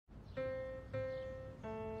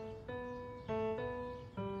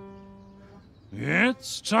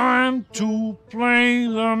It's time to play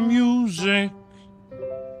the music.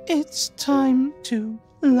 It's time to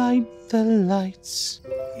light the lights.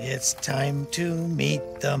 It's time to meet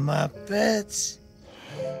the Muppets.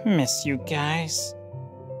 Miss you guys.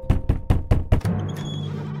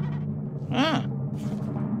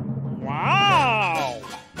 Wow!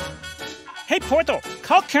 Hey, Portal,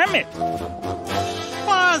 call Kermit.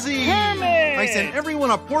 Fozzie! Kermit! I sent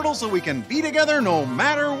everyone a portal so we can be together no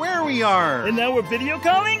matter where we are. And now we're video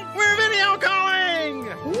calling? We're video calling!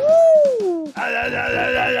 Woo! Look,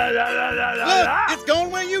 it's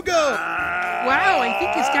going where you go. Wow, I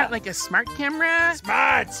think he's got like a smart camera.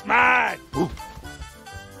 Smart!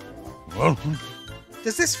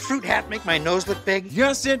 Does this fruit hat make my nose look big?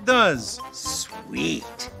 Yes, it does.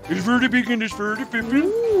 Sweet. It's very big and it's very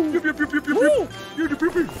pippin.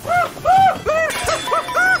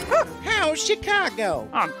 How's Chicago?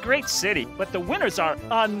 Oh, great city, but the winters are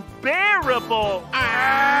unbearable.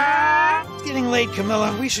 It's getting late,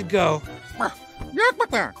 Camilla. We should go.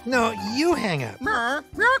 No, you hang up.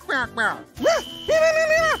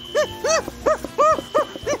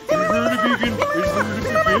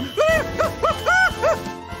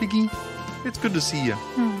 Piggy, it's good to see you.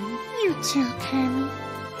 You too, Kermit.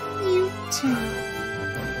 You too.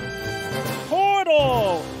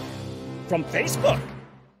 Portal! From Facebook.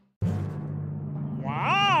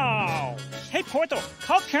 Wow! Hey, Portal,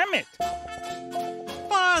 call Kermit.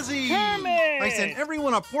 Fozzie! Kermit! I sent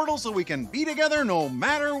everyone a portal so we can be together no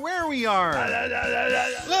matter where we are.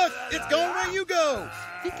 Look, it's going where you go.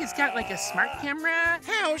 I think he's got like a smart camera.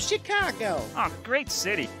 How's Chicago? Oh, great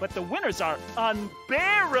city, but the winters are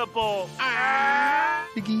unbearable.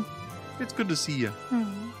 Piggy, it's good to see you.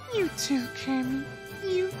 You too, Kermit.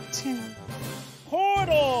 You too.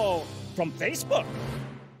 Portal! From Facebook.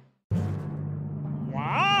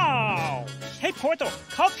 Wow! Hey, Portal,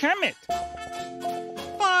 call Kermit.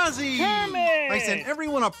 Fozzie! Kermit! I sent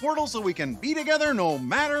everyone a portal so we can be together no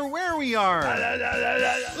matter where we are.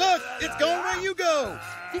 Look, it's going where you go.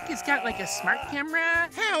 I think he's got like a smart camera.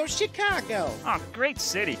 How's Chicago? Oh, great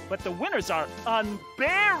city, but the winters are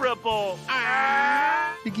unbearable.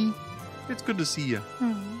 Piggy, it's good to see you.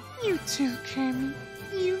 You too, Kermit.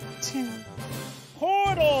 You too.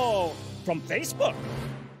 Portal! From Facebook.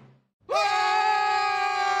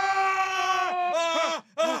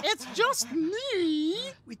 It's just me.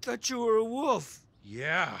 We thought you were a wolf.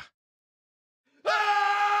 Yeah.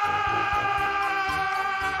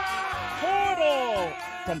 Portal!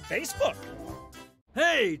 From Facebook.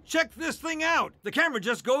 Hey, check this thing out. The camera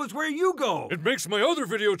just goes where you go. It makes my other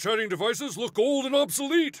video chatting devices look old and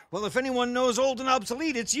obsolete. Well, if anyone knows old and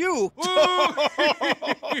obsolete, it's you.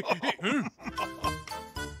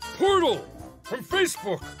 Portal from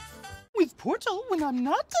Facebook. With Portal, when I'm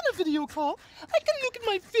not on a video call, I can look at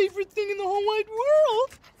my favorite thing in the whole wide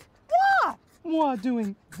world. What? What,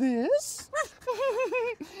 doing this?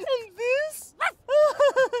 And this?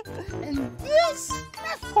 And this?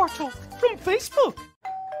 Portal from Facebook.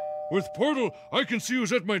 With Portal, I can see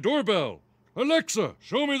who's at my doorbell. Alexa,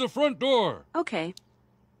 show me the front door. Okay.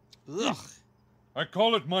 Ugh. I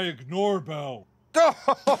call it my ignore bell.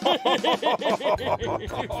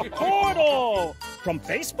 Portal! From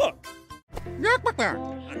Facebook.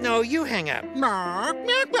 No, you hang up.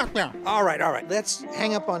 All right. Let's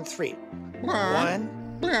hang up on 3.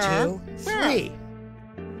 1, 2, 3.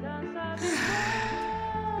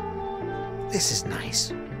 This is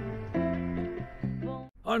nice.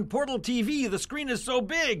 On Portal TV, the screen is so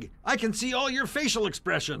big, I can see all your facial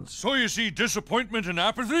expressions. So you see disappointment and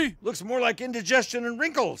apathy? Looks more like indigestion and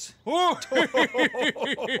wrinkles. Oh,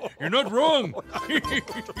 you're not wrong.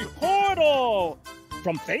 Portal!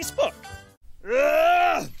 From Facebook.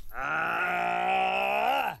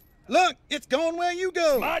 Look, it's going where you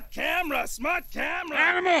go. Smart camera!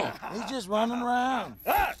 Animal! He's just running around.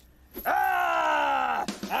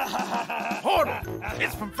 Portal,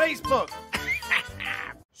 it's from Facebook.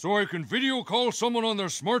 So I can video call someone on their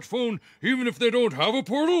smartphone even if they don't have a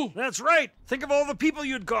portal? That's right. Think of all the people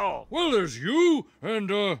you'd call. Well, there's you and,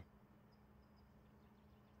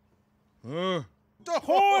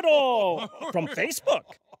 Portal! From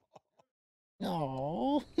Facebook.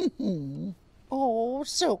 Oh, oh,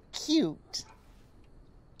 so cute.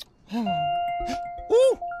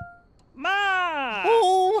 Ooh, Ma!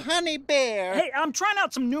 oh, honey bear. Hey, I'm trying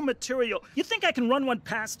out some new material. You think I can run one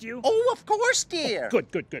past you? Oh, of course, dear.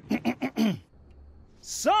 Good.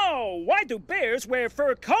 So, why do bears wear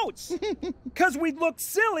fur coats? 'Cause we look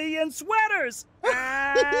silly in sweaters.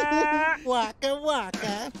 Waka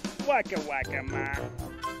waka. Waka, ma.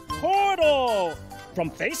 Portal! From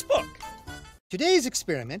Facebook. Today's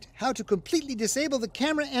experiment, how to completely disable the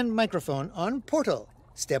camera and microphone on Portal.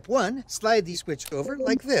 Step 1, slide the switch over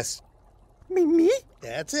like this. Me?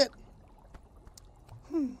 That's it.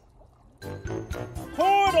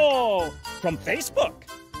 Portal from Facebook.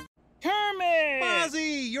 Kermit!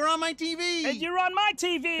 Fozzie, you're on my TV! And you're on my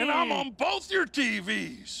TV! And I'm on both your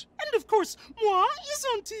TVs! And of course, moi is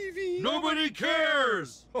on TV. Nobody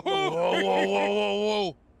cares! Whoa, whoa, whoa, whoa,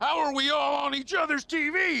 whoa. How are we all on each other's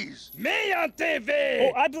TVs? Me on TV!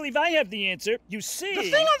 Oh, I believe I have the answer. You see... The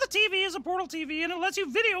thing on the TV is a Portal TV, and it lets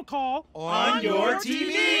you video call On your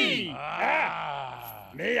TV!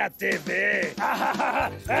 Me on TV!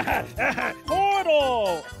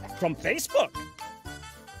 Portal from Facebook.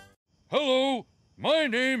 Hello, my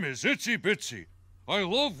name is Itsy Bitsy. I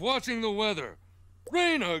love watching the weather.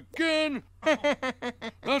 Rain again?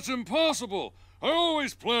 That's impossible. I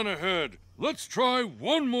always plan ahead. Let's try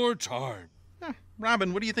one more time.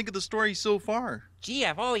 Robin, what do you think of the story so far? Gee,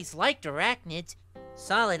 I've always liked arachnids.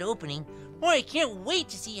 Solid opening. Boy, I can't wait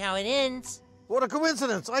to see how it ends. What a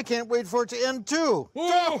coincidence. I can't wait for it to end too.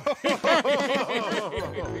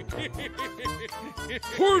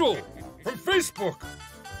 Portal from Facebook.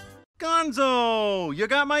 Gonzo, you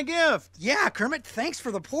got my gift! Yeah, Kermit, thanks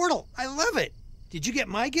for the portal. I love it. Did you get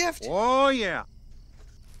my gift? Oh, yeah.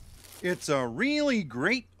 It's a really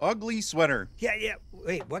great ugly sweater. Yeah.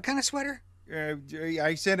 Wait, what kind of sweater?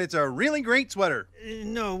 I said it's a really great sweater.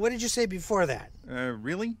 No, what did you say before that?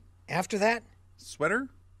 Really? After that? Sweater?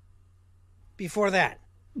 Before that?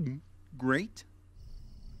 Great.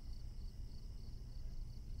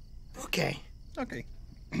 Okay. Okay.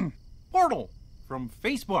 Portal from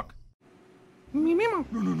Facebook. No,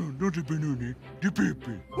 not the banana, the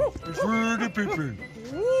pippin. The fur, the pippin.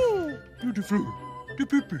 No, the fur, the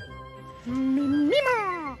pippin.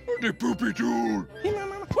 The poopy tool.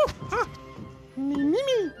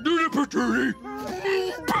 Do the patootie.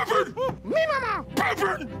 Pippin.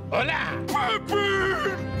 Pippin. Hola!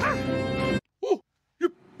 Pippin. Oh,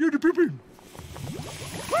 you're the pippin.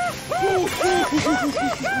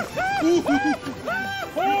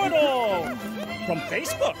 Portal from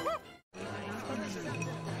Facebook.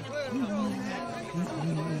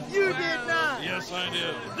 You did not! Yes, I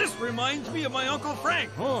did. This reminds me of my Uncle Frank.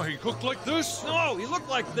 Oh, he cooked like this? No, he looked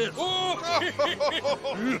like this. Oh!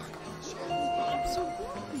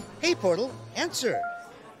 Hey, Portal, answer.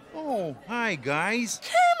 Oh, hi, guys.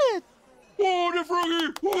 Kermit! Oh, the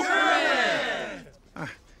froggy! Oh.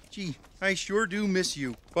 Gee, I sure do miss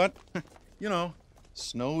you. But, you know,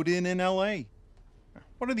 snowed in L.A.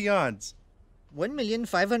 What are the odds?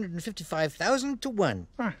 1,555,000 to 1.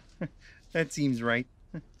 That seems right.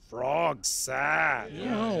 Frog sad.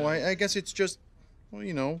 No, I guess it's just, well,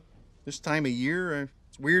 you know, this time of year,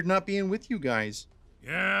 it's weird not being with you guys.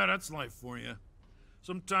 Yeah, that's life for you.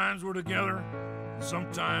 Sometimes we're together,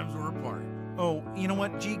 sometimes we're apart. Oh, you know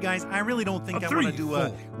what? Gee, guys, I really don't think A I want to three, do a...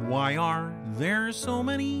 four. Why are there so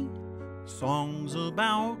many songs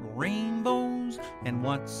about rainbows and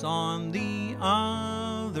what's on the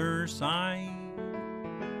other side?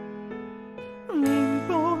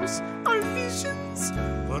 Rainbows are visions.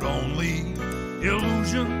 But only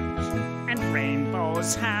illusions. And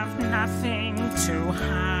rainbows have nothing to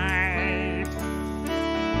hide.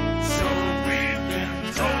 So we've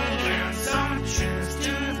been told and some choose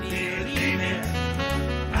to believe it.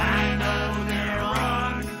 I know they're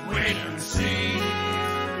wrong, wait and see.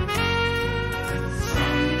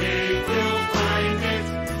 Someday we'll find it,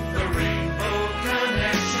 the rainbow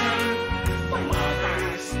connection. The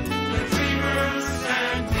lovers, the dreamers,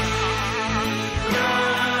 and me.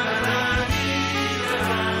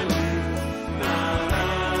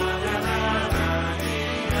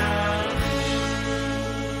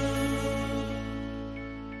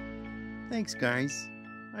 Thanks, guys.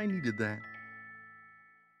 I needed that.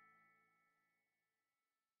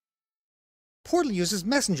 Portal uses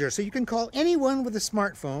Messenger, so you can call anyone with a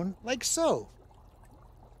smartphone, like so.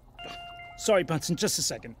 Sorry, Bunsen, just a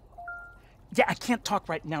second. Yeah, I can't talk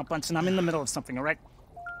right now, Bunsen. I'm in the middle of something, all right?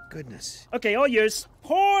 Goodness. Okay, all yours.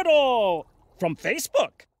 Portal from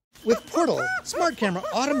Facebook. With Portal, Smart Camera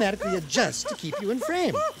automatically adjusts to keep you in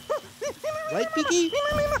frame. Right, Beaky?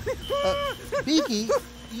 Beaky,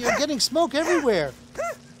 you're getting smoke everywhere.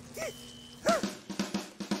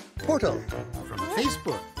 Portal from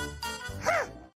Facebook.